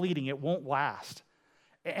 It's fleeting. It won't last.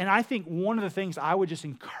 And I think one of the things I would just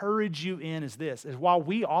encourage you in is this, is while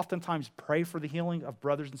we oftentimes pray for the healing of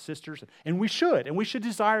brothers and sisters, and we should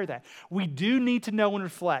desire that, we do need to know and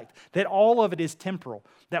reflect that all of it is temporal,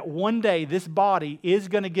 that one day this body is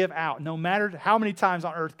going to give out, no matter how many times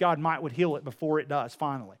on earth God would heal it before it does,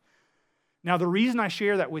 finally. Now, the reason I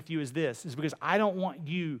share that with you is this, is because I don't want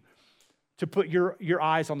you to put your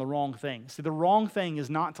eyes on the wrong thing. See, the wrong thing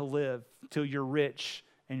is not to live till you're rich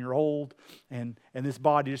and you're old, and this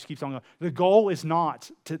body just keeps on going. The goal is not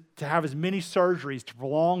to have as many surgeries to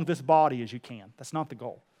prolong this body as you can. That's not the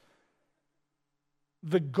goal.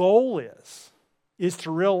 The goal is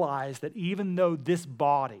to realize that even though this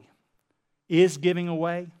body is giving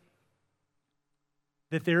away,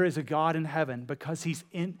 that there is a God in heaven because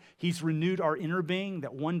He's renewed our inner being,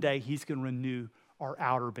 that one day He's going to renew our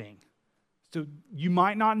outer being. So you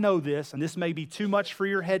might not know this, and this may be too much for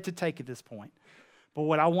your head to take at this point. But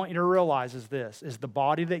what I want you to realize is this, is the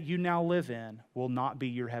body that you now live in will not be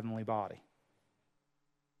your heavenly body.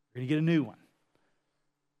 You're going to get a new one.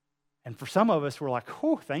 And for some of us, we're like,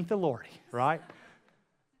 whew, thank the Lord, right?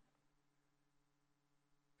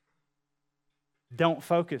 Don't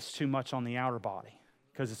focus too much on the outer body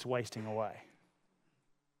because it's wasting away.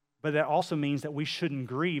 But that also means that we shouldn't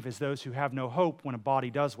grieve as those who have no hope when a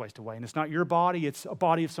body does waste away. And it's not your body, it's a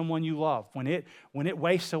body of someone you love. When it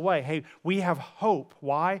wastes away, hey, we have hope.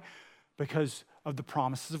 Why? Because of the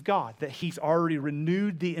promises of God, that He's already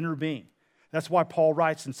renewed the inner being. That's why Paul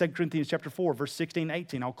writes in 2 Corinthians chapter 4, verse 16 and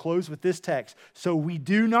 18. I'll close with this text. So we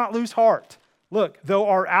do not lose heart. Look, though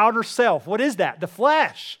our outer self, what is that? The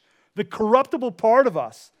flesh, the corruptible part of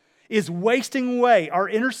us, is wasting away. Our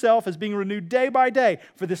inner self is being renewed day by day,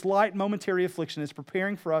 for this light momentary affliction is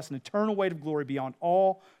preparing for us an eternal weight of glory beyond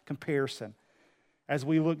all comparison, as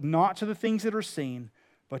we look not to the things that are seen,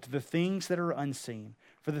 but to the things that are unseen.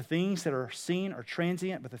 For the things that are seen are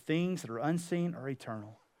transient, but the things that are unseen are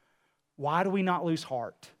eternal. Why do we not lose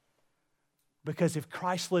heart? Because if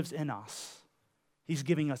Christ lives in us, He's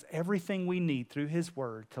giving us everything we need through His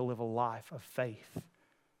Word to live a life of faith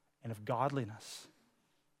and of godliness.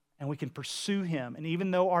 And we can pursue Him. And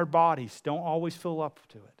even though our bodies don't always fill up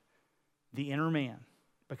to it, the inner man,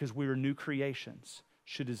 because we are new creations,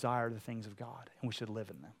 should desire the things of God. And we should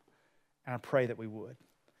live in them. And I pray that we would.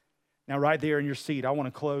 Now, right there in your seat, I want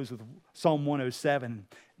to close with Psalm 107.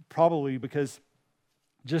 Probably because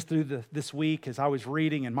just through this week, as I was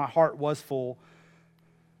reading and my heart was full,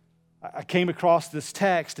 I came across this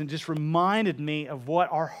text and just reminded me of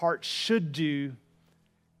what our heart should do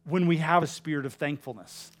when we have a spirit of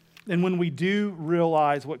thankfulness. And when we do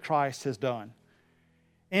realize what Christ has done.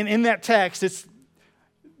 And in that text, it's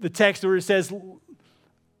the text where it says,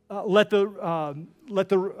 let the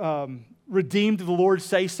redeemed of the Lord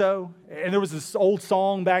say so. And there was this old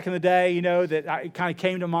song back in the day, that kind of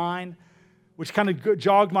came to mind, which kind of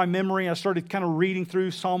jogged my memory. I started kind of reading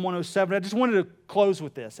through Psalm 107. I just wanted to close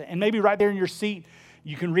with this. And maybe right there in your seat,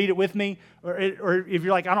 you can read it with me. Or if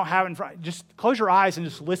you're like, I don't have it in front, just close your eyes and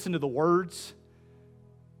just listen to the words.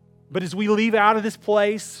 But as we leave out of this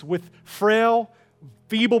place with frail,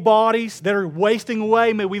 feeble bodies that are wasting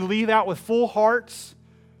away, may we leave out with full hearts.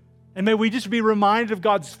 And may we just be reminded of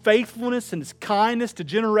God's faithfulness and His kindness to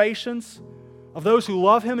generations of those who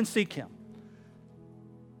love Him and seek Him.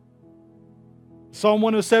 Psalm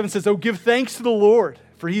 107 says, "Oh, give thanks to the Lord,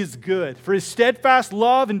 for He is good, for His steadfast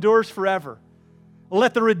love endures forever.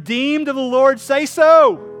 Let the redeemed of the Lord say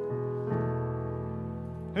so,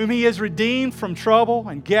 whom He has redeemed from trouble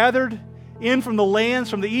and gathered in from the lands,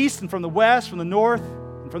 from the east and from the west, from the north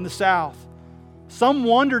and from the south. Some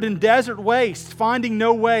wandered in desert wastes, finding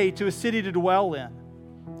no way to a city to dwell in.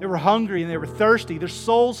 They were hungry and they were thirsty. Their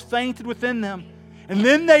souls fainted within them. And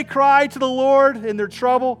then they cried to the Lord in their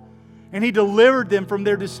trouble, and He delivered them from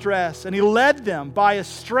their distress. And He led them by a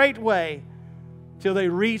straight way till they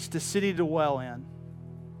reached a city to dwell in.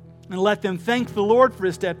 And let them thank the Lord for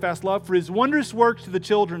His steadfast love, for His wondrous works to the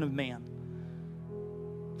children of man.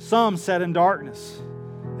 Some sat in darkness,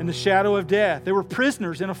 in the shadow of death. They were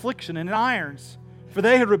prisoners in affliction and in irons, for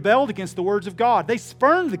they had rebelled against the words of God. They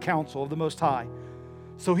spurned the counsel of the Most High.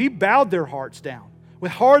 So He bowed their hearts down.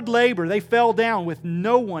 With hard labor they fell down with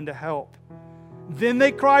no one to help. Then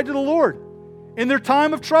they cried to the Lord in their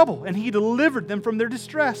time of trouble, and He delivered them from their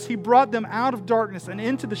distress. He brought them out of darkness and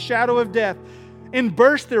into the shadow of death, and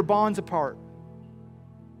burst their bonds apart.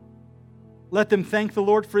 Let them thank the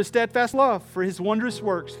Lord for His steadfast love, for His wondrous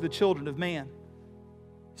works to the children of man.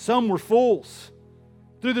 Some were fools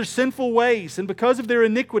through their sinful ways, and because of their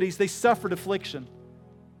iniquities they suffered affliction.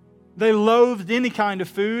 They loathed any kind of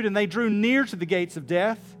food, and they drew near to the gates of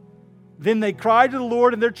death. Then they cried to the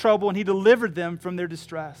Lord in their trouble, and He delivered them from their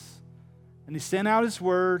distress. And He sent out His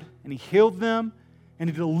word, and He healed them, and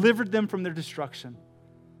He delivered them from their destruction.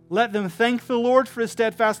 Let them thank the Lord for His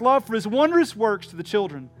steadfast love, for His wondrous works to the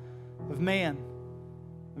children of man.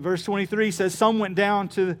 And verse 23 says, some went down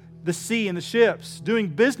to the sea in the ships, doing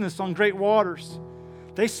business on great waters.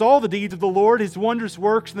 They saw the deeds of the Lord, His wondrous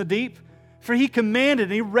works in the deep. For He commanded,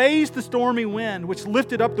 and He raised the stormy wind, which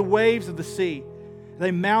lifted up the waves of the sea. They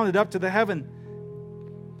mounted up to the heaven.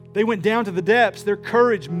 They went down to the depths. Their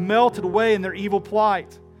courage melted away in their evil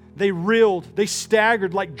plight. They reeled. They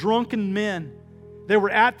staggered like drunken men. They were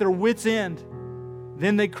at their wits' end.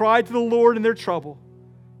 Then they cried to the Lord in their trouble,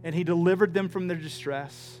 and He delivered them from their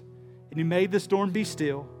distress. And He made the storm be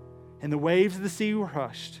still, and the waves of the sea were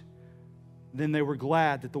hushed. Then they were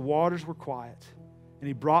glad that the waters were quiet, and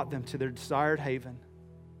He brought them to their desired haven.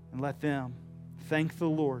 And let them thank the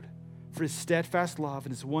Lord for His steadfast love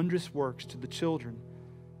and His wondrous works to the children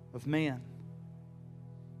of man.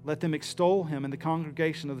 Let them extol Him in the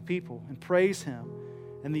congregation of the people, and praise Him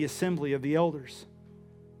in the assembly of the elders.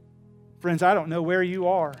 Friends, I don't know where you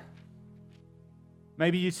are.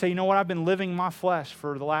 Maybe you'd say, you know what, I've been living my flesh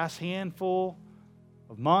for the last handful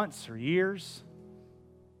of months or years.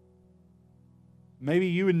 Maybe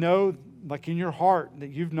you would know, like in your heart, that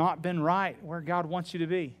you've not been right where God wants you to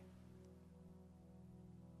be.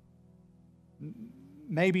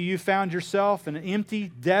 Maybe you found yourself in an empty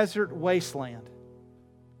desert wasteland,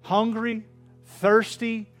 hungry,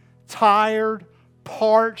 thirsty, tired,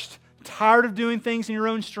 parched, tired of doing things in your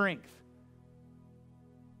own strength.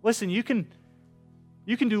 Listen, you can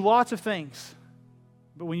do lots of things,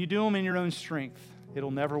 but when you do them in your own strength,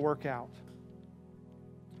 it'll never work out.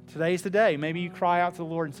 Today's the day. Maybe you cry out to the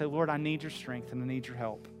Lord and say, Lord, I need your strength and I need your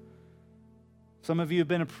help. Some of you have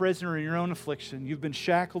been a prisoner in your own affliction. You've been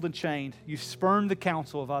shackled and chained. You've spurned the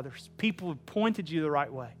counsel of others. People have pointed you the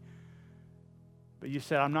right way. But you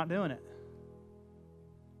said, I'm not doing it.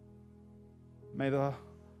 May the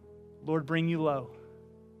Lord bring you low.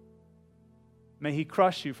 May He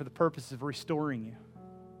crush you for the purpose of restoring you.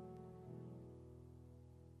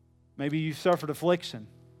 Maybe you've suffered affliction.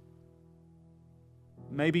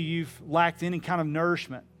 Maybe you've lacked any kind of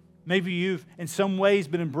nourishment. Maybe you've, in some ways,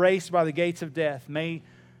 been embraced by the gates of death. May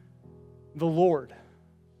the Lord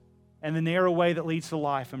and the narrow way that leads to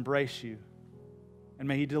life embrace you. And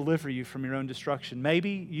may He deliver you from your own destruction.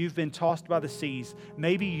 Maybe you've been tossed by the seas.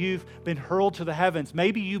 Maybe you've been hurled to the heavens.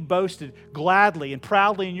 Maybe you boasted gladly and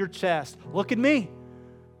proudly in your chest, look at me.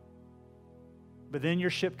 But then your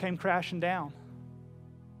ship came crashing down.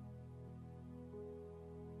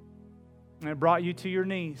 And it brought you to your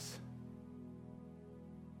knees,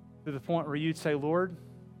 to the point where you'd say, Lord,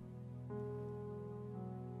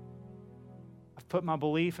 I've put my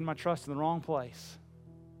belief and my trust in the wrong place.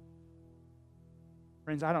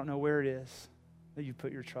 Friends, I don't know where it is that you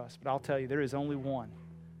put your trust, but I'll tell you, there is only one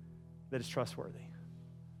that is trustworthy.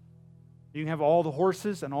 You can have all the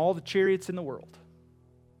horses and all the chariots in the world.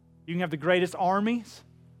 You can have the greatest armies.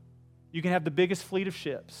 You can have the biggest fleet of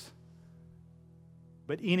ships.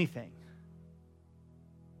 But anything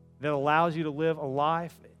that allows you to live a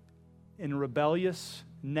life in rebellious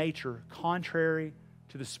nature, contrary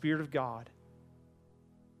to the Spirit of God,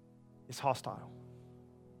 is hostile.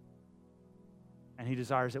 And He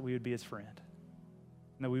desires that we would be His friend,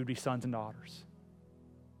 and that we would be sons and daughters.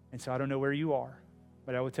 And so I don't know where you are,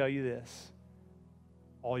 but I will tell you this.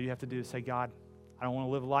 All you have to do is say, God, I don't want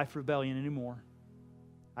to live a life of rebellion anymore.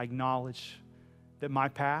 I acknowledge that my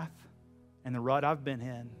path and the rut I've been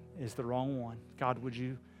in is the wrong one. God, would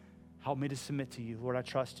you help me to submit to you? Lord, I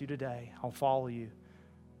trust you today. I'll follow you.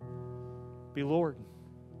 Be Lord.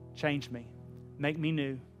 Change me. Make me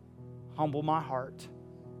new. Humble my heart.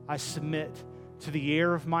 I submit to the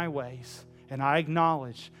error of my ways, and I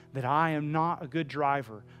acknowledge that I am not a good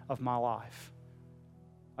driver of my life.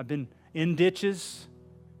 I've been in ditches.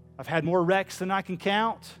 I've had more wrecks than I can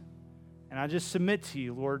count. And I just submit to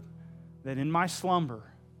you, Lord, that in my slumber,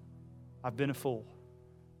 I've been a fool.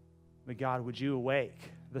 But God, would you awake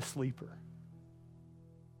the sleeper?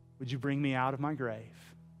 Would you bring me out of my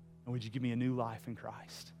grave? And would you give me a new life in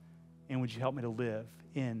Christ? And would you help me to live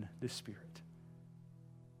in the Spirit?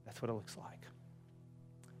 That's what it looks like.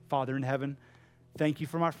 Father in heaven, thank you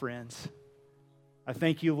for my friends. I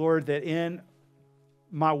thank you, Lord, that in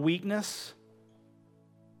my weakness,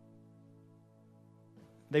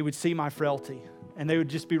 they would see my frailty and they would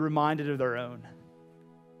just be reminded of their own.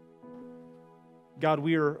 God,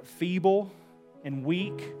 we are feeble and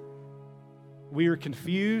weak. We are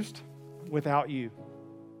confused without you.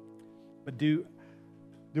 But do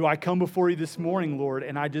do I come before you this morning, Lord,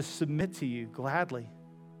 and I just submit to you gladly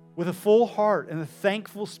with a full heart and a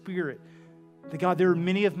thankful spirit that, God, there are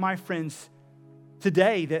many of my friends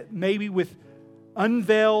today that maybe with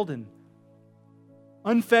unveiled and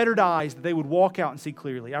unfettered eyes that they would walk out and see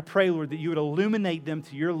clearly. I pray, Lord, that you would illuminate them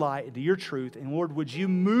to your light and to your truth. And Lord, would you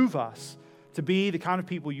move us to be the kind of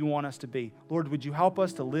people you want us to be? Lord, would you help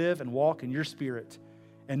us to live and walk in your spirit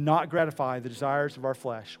and not gratify the desires of our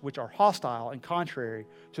flesh, which are hostile and contrary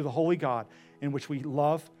to the holy God in which we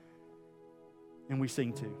love and we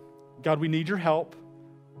sing to. God, we need your help.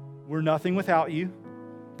 We're nothing without you,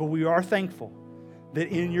 but we are thankful that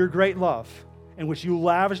in your great love, in which you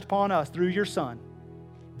lavished upon us through your Son,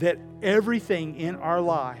 that everything in our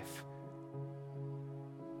life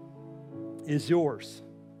is yours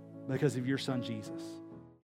because of your Son, Jesus.